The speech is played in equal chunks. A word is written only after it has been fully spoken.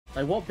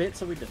Like, what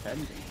bits are we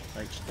defending?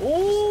 Like,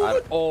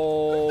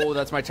 oh,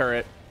 that's my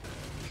turret.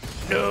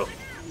 No.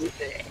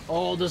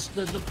 Oh, there's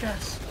the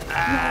gas.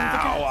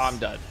 Ow, No, I'm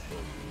done.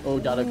 Oh,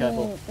 Datto,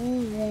 careful.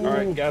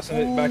 Alright, gassing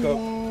it, back up.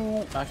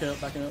 Backing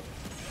up, backing up.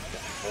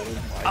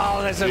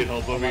 Oh, that's a...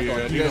 Help over here.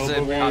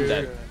 I'm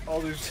dead.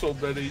 Oh, there's so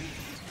many.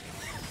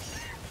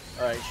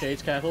 Alright,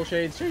 Shades, careful.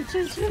 Shades.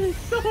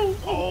 No.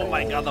 Oh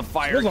my god, the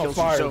fire kills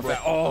you so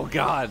fast. Oh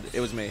god, it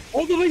was me.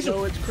 Oh, the laser.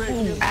 No, it's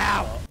crazy.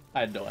 Ow. I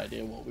had no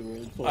idea what we were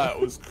in for. That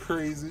was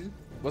crazy.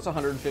 What's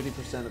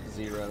 150% of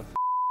 0?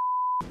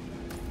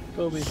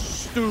 Kobe.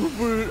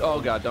 Stupid.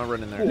 Oh god, don't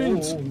run in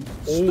there.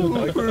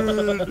 Stupid.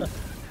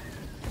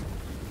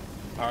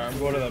 Alright, I'm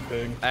going to that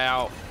ping.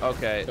 Ow.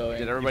 Okay. Going.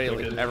 Did everybody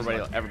leave? Everybody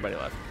left. Everybody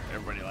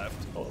left.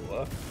 Oh,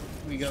 left.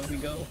 We go.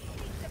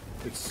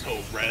 It's so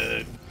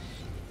red.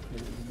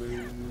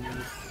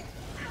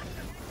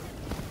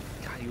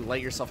 God, you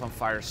light yourself on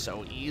fire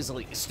so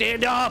easily.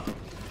 Stand up!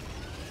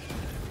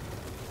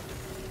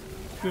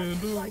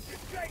 There's like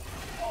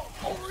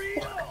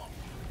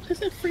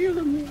 3 of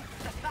them.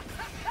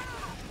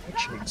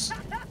 Cheeks.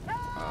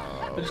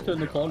 I just put in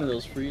the corner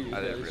those 3.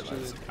 I didn't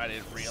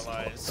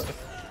realize.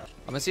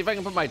 I'm gonna see if I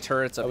can put my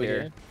turrets up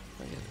here.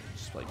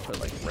 Just like put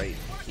like right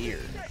here.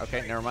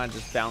 Okay, never mind.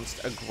 Just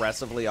bounced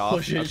aggressively off.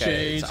 Push it,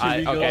 okay,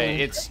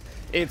 Shades,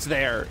 it's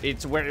there.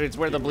 It's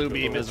where the blue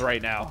beam is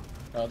right now.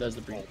 Oh, there's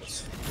the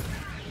breach.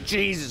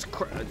 Jesus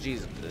Christ!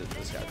 Jesus,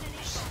 this guy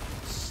just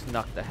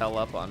snuck the hell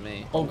up on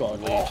me. Oh god.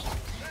 Oh.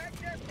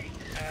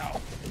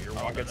 Ow. Your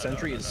rocket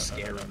sentry is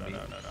scaring me.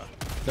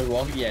 The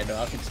rocket, yeah, no,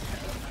 I can.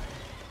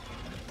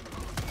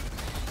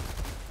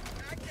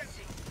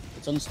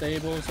 It's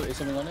unstable, so is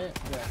something on it?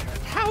 Yeah.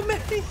 How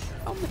many?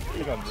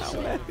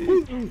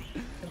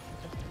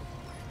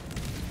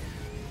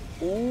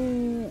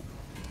 Ooh.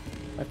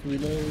 I have to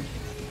reload.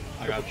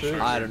 I got you.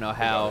 I don't know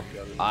how.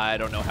 I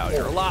don't know how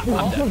you're alive.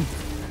 I'm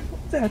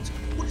dead.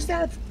 What's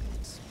that?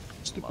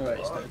 Alright,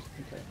 it's dead.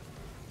 Okay.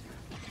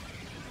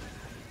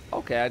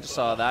 Okay, I just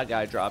saw that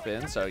guy drop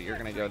in, so you're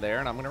gonna go there,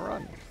 and I'm gonna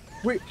run.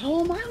 Wait, how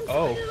am I on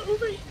fire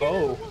over here?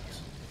 Oh.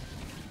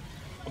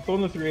 I'm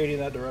throwing the 380 in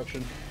that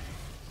direction.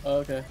 Oh,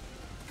 okay.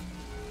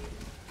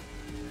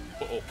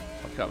 Uh-oh.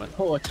 I'm coming.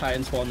 Oh, a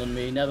Titan spawned on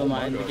me. Never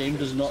mind, the game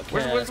does not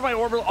care. Where's my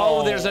orbital?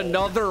 Oh, there's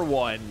another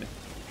one.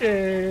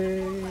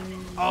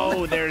 Oh,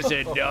 Oh, there's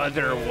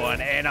another one,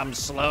 and I'm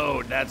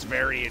slowed. That's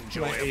very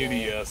enjoyable.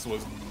 my ADS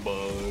was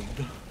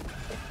bugged.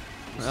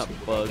 Not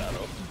bugged.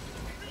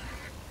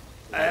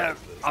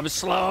 I'm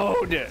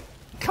slowed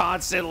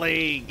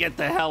constantly. Get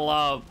the hell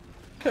up.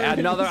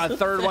 A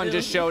third one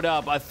just showed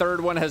up. A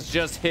third one has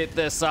just hit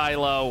this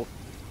silo.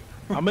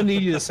 I'm gonna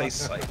need you to say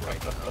sight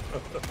right now.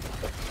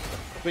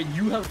 Wait,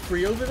 you have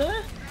 3 over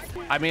there?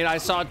 I mean, I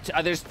saw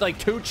there's like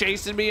 2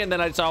 chasing me, and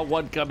then I saw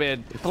 1 come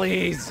in.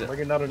 Please.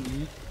 Bringing out an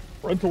E.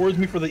 Run towards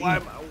me for the E.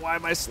 Why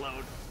am I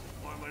slowed?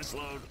 Why am I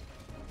slowed?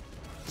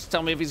 Just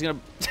tell me if he's gonna.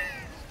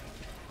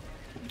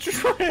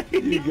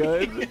 You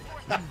good?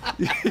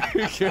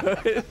 You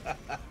good?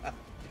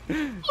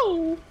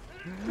 Oh.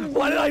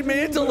 Why did I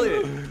mantle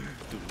it?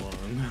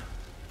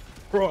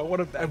 Bro,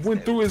 I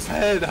went through his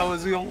head. How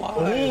is he alive?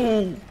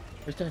 Oh.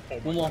 There's dead.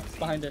 One more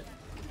behind it.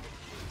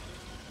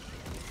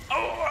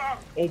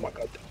 Oh my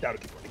god, down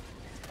keep running.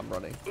 I'm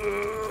running.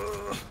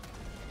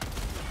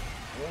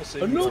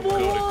 Another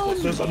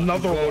one! There's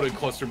another one. Go to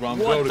cluster bomb.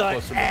 What Go to the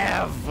cluster bomb.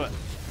 F?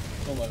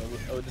 Oh my god.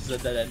 Oh, this is a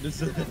dead end.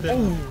 This is a dead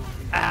end.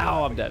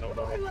 Ow, I'm dead.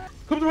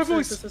 Come to my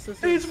voice.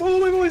 Hey, it's follow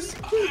my voice.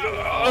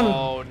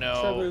 Oh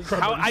no.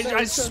 How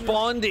I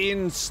spawned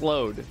in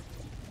slowed.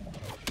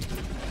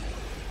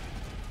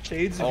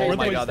 Shades. Oh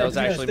my god, that was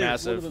actually One of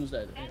massive. them's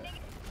dead. Yeah.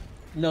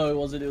 No, it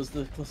wasn't. It was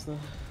the cluster.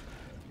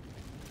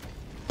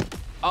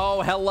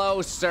 Oh,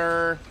 hello,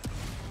 sir.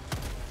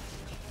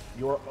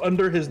 You're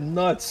under his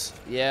nuts.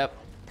 Yep.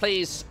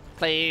 Please,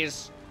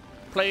 please,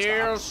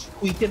 please.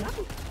 Tweaking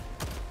out.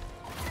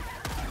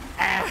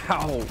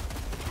 Ow.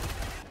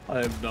 I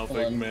have Come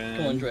nothing, on, man.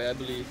 come on, Dre, I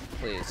believe.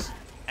 Please.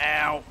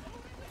 Ow.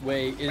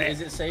 Wait, is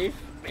it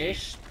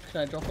safe-ish?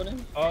 Can I drop on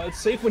him? It's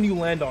safe when you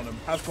land on him.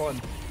 Have fun.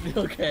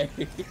 Okay.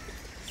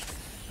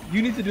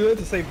 You need to do that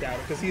to save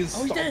Datto because he is.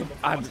 Oh, he's dead.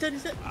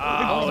 He's dead.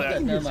 Oh, he's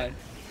dead. Never mind.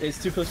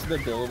 It's too close to the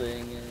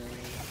building.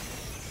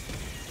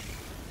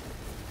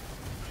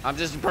 I'm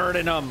just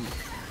burning him.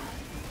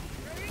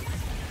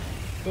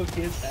 Hook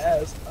his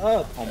ass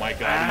up. Oh my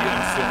god, he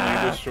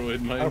instantly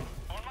destroyed my...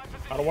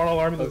 I don't want to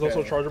alarm you. There's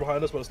also a charger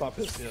behind us, but it's not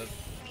pissed yet.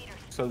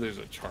 So there's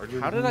a charger.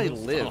 How did I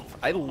live? Oh.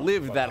 I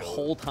lived that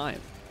whole time.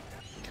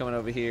 Coming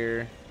over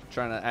here,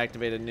 trying to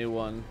activate a new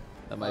one.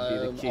 That might be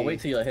the key. I'll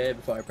wait till you're here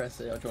before I press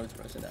it. I'll try to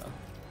press it now.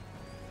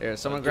 Here,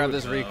 someone grab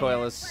this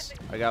recoilless.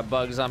 I got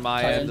bugs on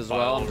my end as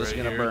well. I'm just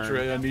gonna burn.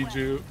 Trey, I need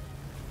you.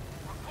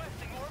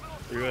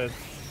 You're good.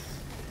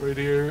 Right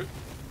here.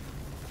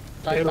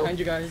 Titan behind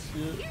you guys.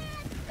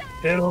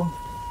 Hit him.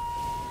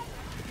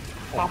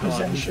 Pop his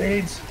in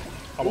shades.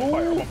 I'm on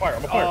fire. I'm on fire.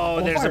 I'm on fire. Oh,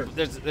 I'm on fire.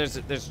 there's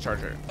a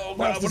charger. Oh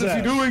god, what is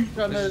he doing?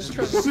 What What is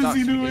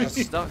he doing?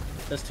 He's stuck.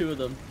 There's 2 of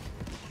them.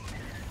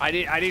 I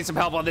need some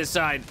help on this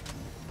side.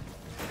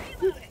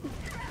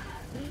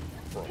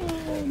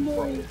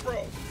 bro.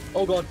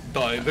 Oh god.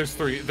 Die. There's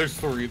three. There's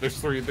three. There's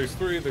three. There's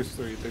three. There's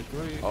three. There's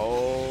three.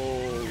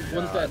 Oh.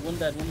 One's dead. One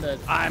dead. One dead.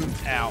 I'm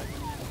out.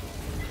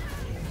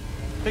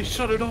 They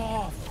shut it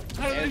off.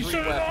 How did they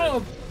shut it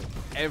off?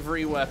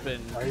 Every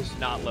weapon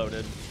not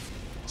loaded.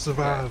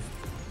 Survive.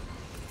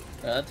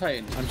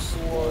 Titan. I'm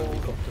slow.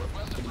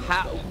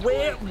 How?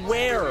 Where?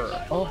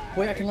 Oh,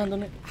 wait, I can land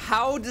on it.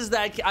 How does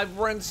that? I've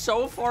run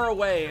so far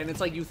away, and it's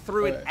like you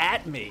threw it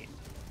at me.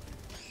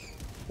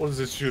 What is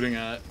it shooting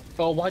at?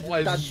 Oh, why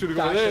is it shooting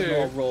over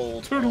there?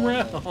 Turn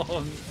around.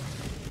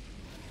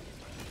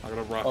 I got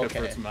a rocket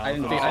for its mouth. I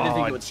didn't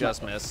think it would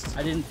just missed.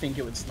 I didn't think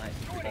it would snipe.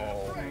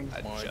 Oh,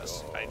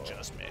 I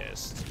just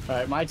missed. All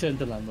right, my turn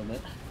to land on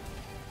it.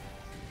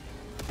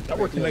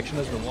 Network connection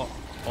has been lost.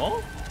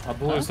 Oh? I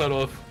blew his head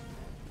off.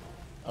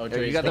 Oh,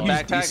 you got the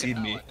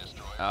backpack? Me.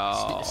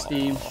 Oh.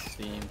 Steam.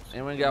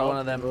 And we got one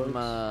of them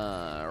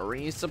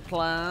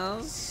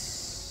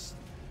resupplies.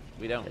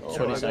 We don't.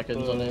 20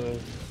 seconds on it.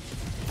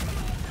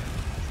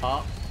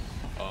 Oh.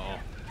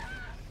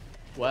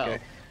 Well. Okay.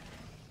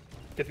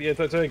 Get the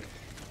anti-tank.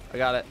 I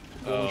got it.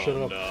 Oh, shut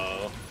up.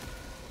 No.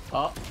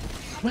 Oh.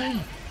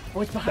 Wait.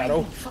 Oh, it's behind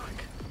Datto. me. Fuck.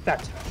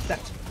 That.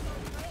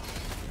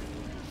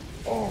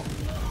 Oh.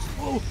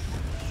 Oh.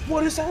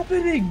 What is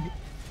happening?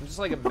 I'm just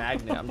like a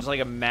magnet. I'm just like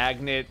a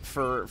magnet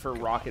for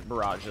rocket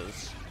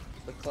barrages.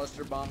 The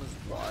cluster bomb is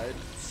wide.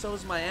 So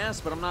is my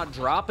ass, but I'm not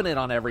dropping it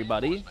on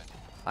everybody.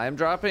 I am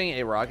dropping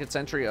a rocket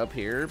sentry up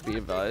here. Be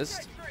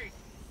advised.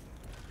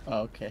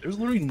 Okay. There's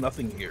literally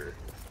nothing here.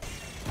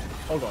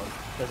 Hold on.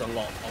 There's a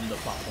lot on the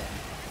platform.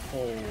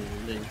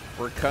 Holy.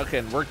 We're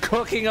cooking. We're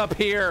cooking up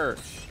here.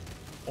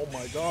 Oh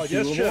my god.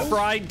 Yes, chef.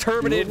 Fried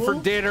turbinate for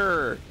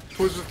dinner.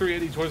 Towards the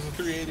 380. Towards the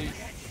 380.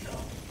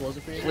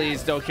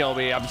 Please don't kill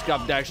me. I'm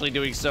actually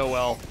doing so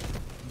well.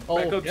 Oh,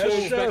 back up, yes,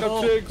 Chigs. Back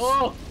up,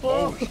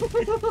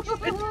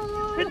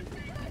 Chigs.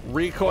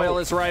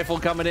 Recoilless rifle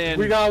coming in.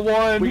 We got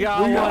one. We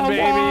got one,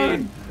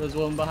 baby. There's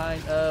one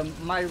behind.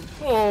 My.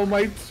 Oh,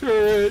 my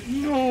turret.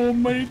 No,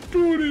 my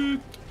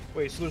turret.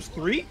 Wait, so there's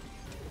three?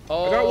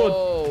 Oh, I got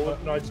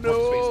one. No, I just want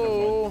space.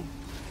 Never mind.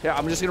 Yeah,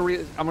 I'm just gonna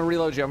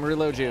reload you. I'm gonna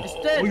reload you. It's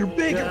dead. Oh, you're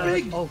big. You're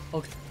big. Oh,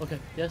 okay.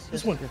 Yes.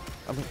 This one.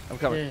 I'm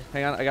coming. Yeah.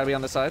 Hang on. I gotta be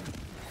on this side.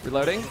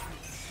 Reloading.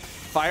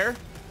 Fire.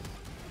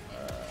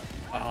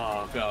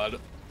 Oh god.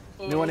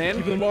 New one in.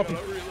 Keep them off.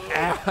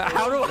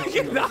 How do I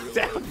get knocked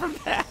down from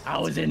that?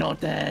 How is it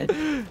not dead?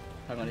 Hang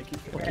on, it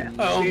keeps fucking.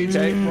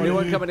 Okay. New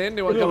one coming in.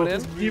 New one coming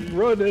in. Keep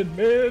running,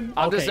 man.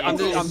 I'm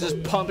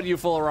just pumping you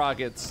full of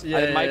rockets. Yeah,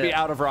 I might be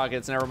out of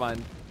rockets. Never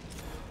mind.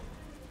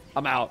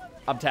 I'm out.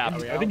 I'm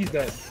tapped. I think he's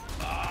dead.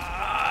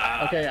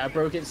 Okay, I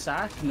broke its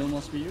sack. No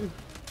more for you.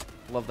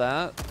 Love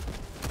that.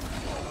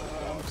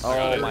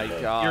 Oh my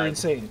god. You're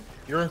insane.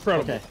 You're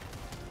incredible. Okay.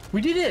 We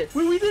did it.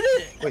 We did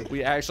it. Wait,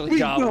 We actually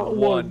got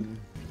one.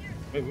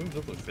 wait, we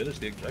have to finish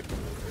the objective,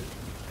 right?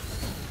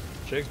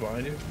 Jake's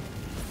behind you.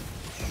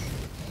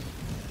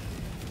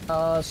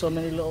 So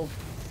many little.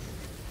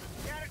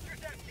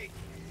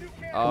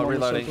 Oh,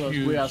 reloading. So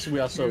we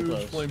are so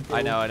close.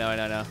 I know.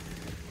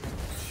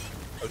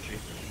 Oh, gee.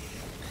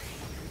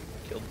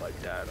 Killed by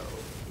Datto.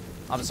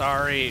 I'm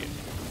sorry.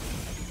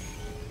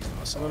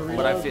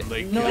 But I feel.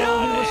 No, we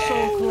were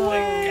so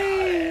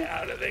close.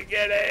 How did they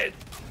get it?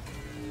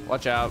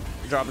 Watch out.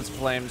 Dropping some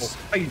flames.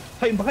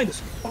 Titan behind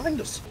us.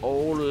 Behind us.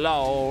 Oh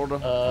lord.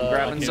 I'm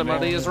grabbing some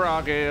of these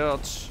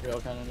rockets.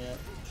 Real cannon yet.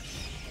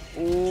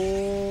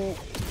 Ooh.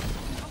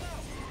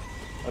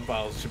 That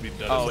bottle should be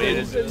dead. Oh, it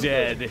is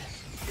dead.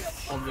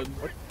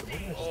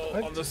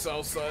 On the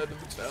south side of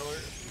the tower.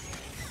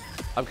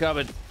 I'm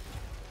coming.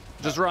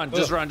 Just run.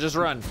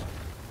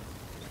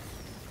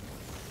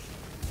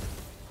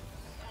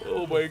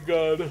 Oh my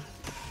god.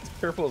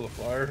 Careful of the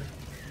fire.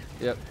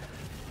 Yep.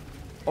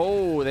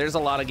 Oh, there's a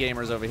lot of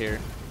gamers over here.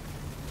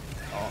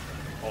 Oh,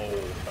 I'm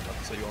about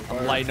to set you on fire.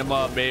 I'm lighting them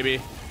up, baby.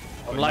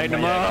 I'm lighting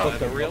them up.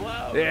 The real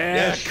loud.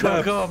 Yeah,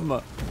 cook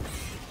them.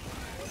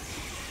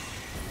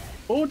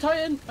 Oh,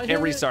 Titan! It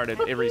restarted.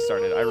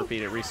 I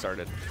repeat, it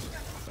restarted.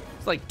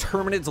 It's like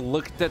Terminids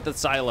looked at the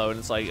silo and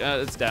it's like,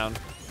 it's down.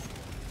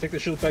 Take the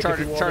shield back if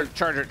you want.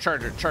 Charger,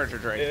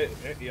 Drake.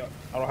 Yeah,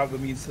 I don't have the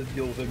means to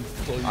deal with him.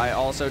 So I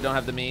also don't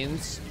have the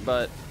means,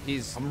 but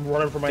he's I'm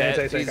running for my dead.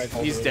 anti-tank.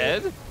 He's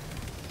dead?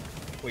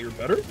 Wait, you're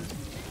better?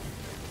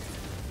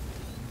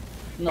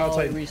 No,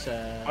 Outside.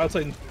 reset.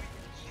 Outside.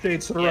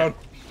 Shades, sit around.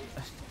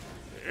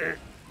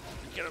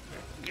 Get up.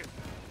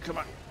 Come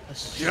on.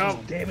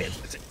 Jump. Damn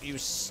it. You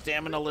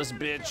stamina-less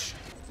bitch.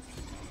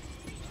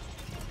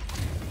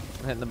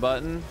 I'm hitting the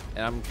button,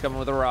 and I'm coming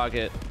with a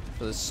rocket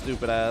for this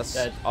stupid ass.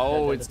 Dead.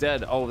 It's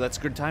dead. Oh, that's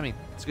good timing.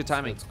 It's good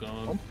timing. It's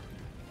gone.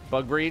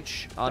 Bug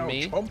breach on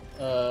me.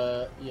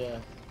 Yeah.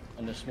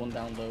 And there's one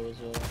down low as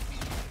well.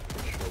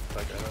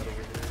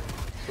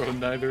 So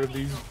neither of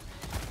these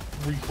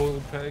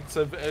recoil packs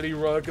have any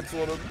rockets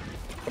on them.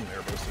 Come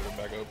here, booster.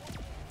 Back up.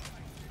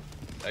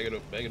 Bag it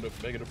up.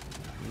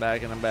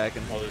 I'm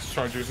backing. Oh, this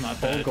charger's not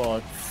Oh dead.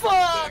 god.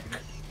 Fuck!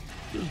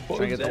 Trying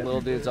to get the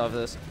little dudes off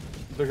this.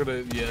 They're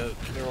gonna, yeah.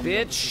 They're on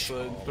Bitch.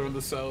 the side. They're on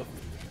the south.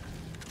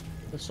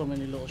 There's so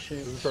many little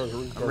ships.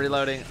 I'm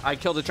reloading. I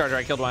killed a charger.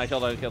 I killed one. I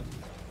killed.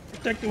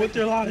 Protect it with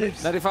your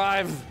lives.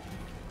 95.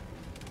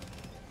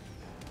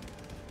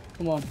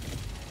 Come on.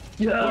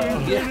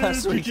 Yeah.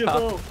 Yes, we got.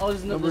 Oh,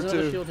 there's Number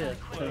another 2. shield here.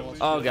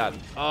 Oh god.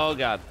 Oh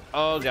god.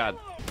 Oh god.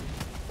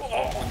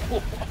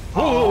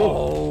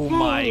 Oh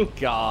my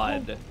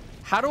god.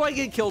 How do I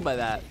get killed by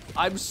that?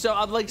 I'm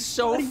like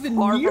so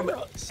far from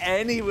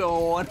any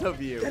one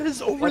of you. That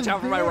is over Watch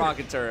out for my there.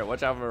 rocket turret.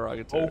 Watch out for my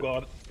rocket turret. Oh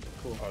god.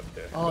 Cool.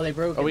 Okay. Oh, they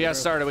broke it. Oh, we they gotta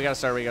broke start it. We gotta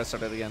start it. We gotta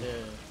start it again.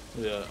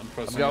 Yeah, I'm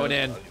pressing. I'm going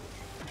in.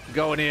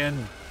 Going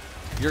in.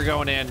 You're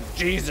going in.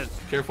 Jesus.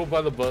 Careful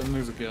by the button.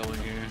 There's a galley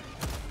here.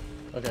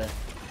 it. Okay.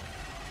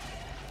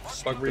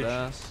 Bug reach.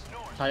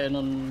 Titan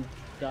on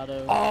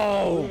Datto.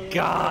 Oh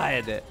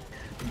god.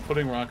 I'm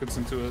putting rockets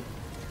into it.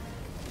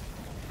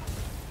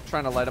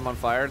 Trying to light him on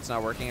fire. It's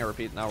not working. I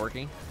repeat, not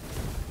working.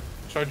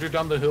 Charger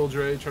down the hill,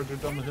 Dre. Charger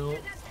down the hill.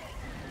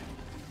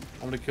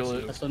 I'm gonna kill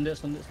it. I stunned it,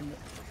 stunned it, stunned it.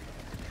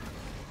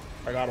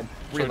 I got him.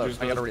 Reload. Charger's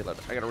I gotta dead. reload.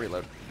 I gotta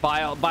reload.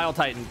 Bile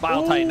Titan.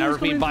 Bile Titan. I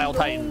repeat, Bile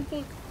Titan.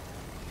 Come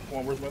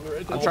on, where's my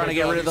red? I'm trying to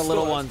get rid of the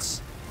little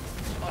ones.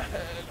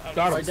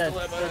 Got him. Right dead.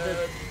 Right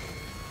dead.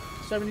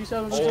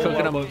 77. Just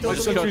cooking them. My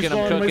Just sentry's cooking them.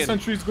 gone. My Cooking.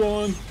 sentry's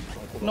gone.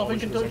 Nothing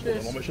can touch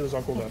this. I'll make sure there's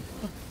on cooldown.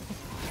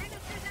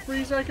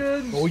 3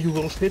 seconds. Oh, you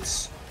little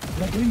shits. I'm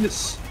not doing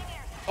this.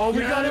 Oh, we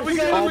got it. We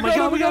got it. Oh my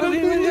god, we got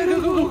it.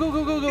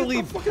 Go,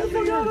 leave. Fuck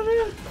out of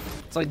here.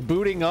 It's like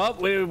booting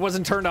up. Wait, it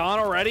wasn't turned on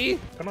already?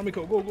 Konami,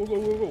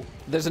 go.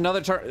 There's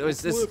another turn.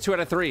 This is 2 out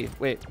of 3.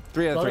 Wait,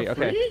 3 out of 3.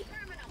 Okay. 3?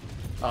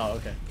 Oh,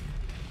 okay.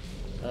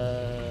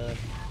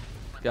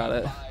 Got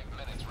it.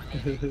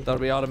 That'll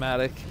be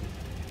automatic.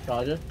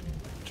 Roger.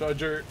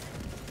 Charger.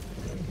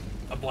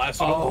 I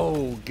blasted him.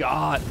 Oh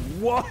god.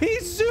 Why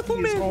he's He's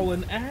zooming?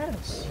 hauling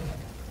ass.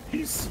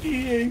 He's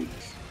skiing.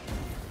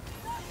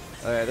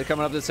 Alright, they're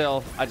coming up this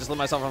hill. I just lit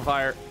myself on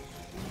fire.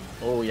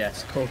 Oh,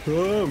 yes. Cool.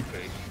 Boom.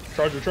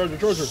 Charger.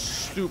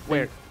 Stoop.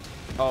 Where?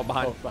 Oh,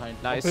 behind. Oh,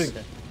 behind. Nice.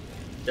 Okay.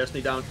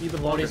 Destiny down even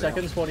 40 longer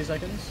seconds, 40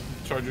 seconds.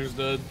 Charger's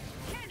dead.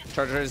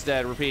 Charger is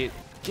dead. Repeat.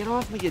 Get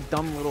off me, you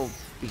dumb little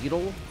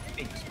beetle.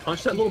 now.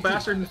 Punch that little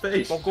bastard in the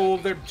face. Don't go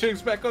over there.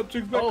 Chigs back up.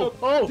 Chigs back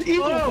up.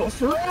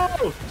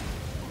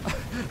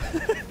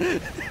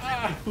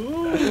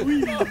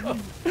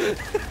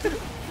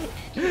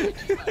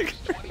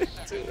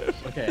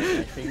 Okay,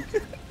 I think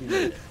we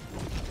made it.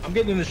 I'm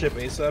getting in the ship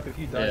ASAP. If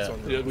he dies on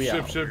Yeah, the We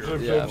out. ship. Yeah,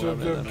 Get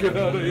I'm in,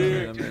 out of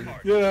here. I'm in.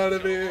 Get out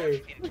of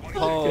here.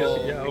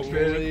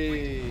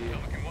 Holy.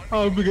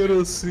 I'm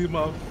gonna see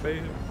my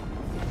fame.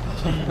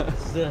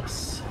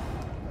 This.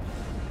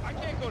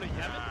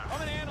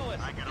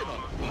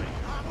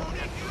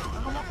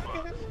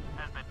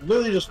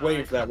 Literally just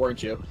waiting for that,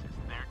 weren't you?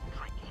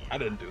 I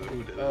didn't do it.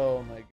 Who did it? Oh my god.